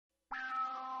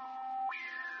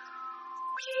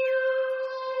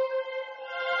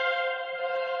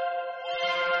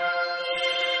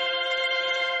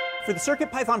For the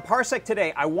CircuitPython Parsec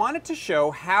today, I wanted to show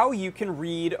how you can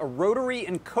read a rotary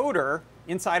encoder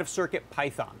inside of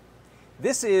CircuitPython.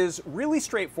 This is really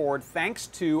straightforward thanks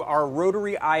to our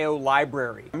Rotary I/O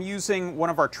library. I'm using one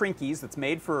of our Trinkies that's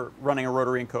made for running a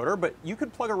rotary encoder, but you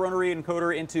could plug a rotary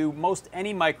encoder into most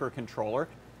any microcontroller.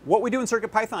 What we do in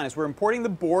CircuitPython is we're importing the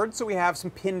board, so we have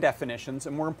some pin definitions,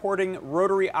 and we're importing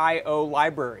Rotary I/O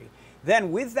library.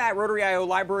 Then with that Rotary I/O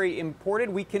library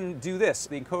imported, we can do this.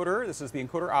 The encoder, this is the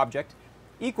encoder object,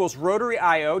 equals Rotary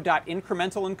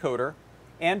I/O.incremental encoder,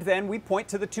 and then we point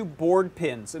to the two board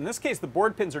pins. In this case, the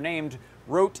board pins are named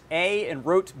Rot A and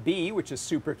Rot B, which is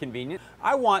super convenient.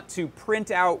 I want to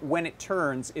print out when it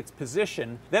turns its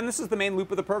position. Then this is the main loop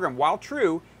of the program. While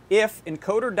true, if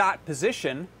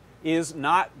encoder.position is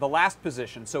not the last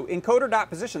position. So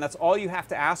encoder.position, that's all you have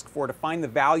to ask for to find the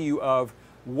value of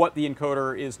what the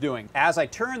encoder is doing. As I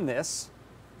turn this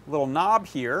little knob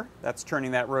here, that's turning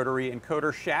that rotary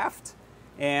encoder shaft,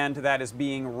 and that is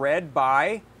being read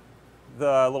by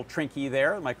the little Trinky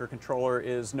there. The microcontroller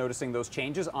is noticing those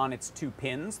changes on its two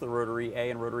pins, the rotary A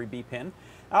and rotary B pin,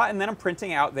 and then I'm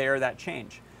printing out there that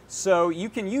change. So you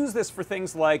can use this for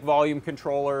things like volume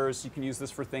controllers, you can use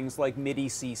this for things like MIDI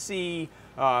CC,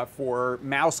 for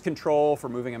mouse control, for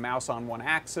moving a mouse on one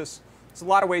axis. There's a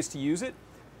lot of ways to use it,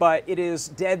 but it is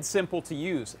dead simple to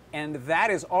use. And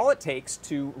that is all it takes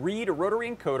to read a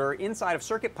rotary encoder inside of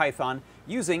CircuitPython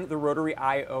using the Rotary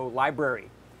I/O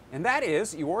library. And that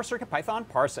is your CircuitPython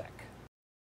Parsec.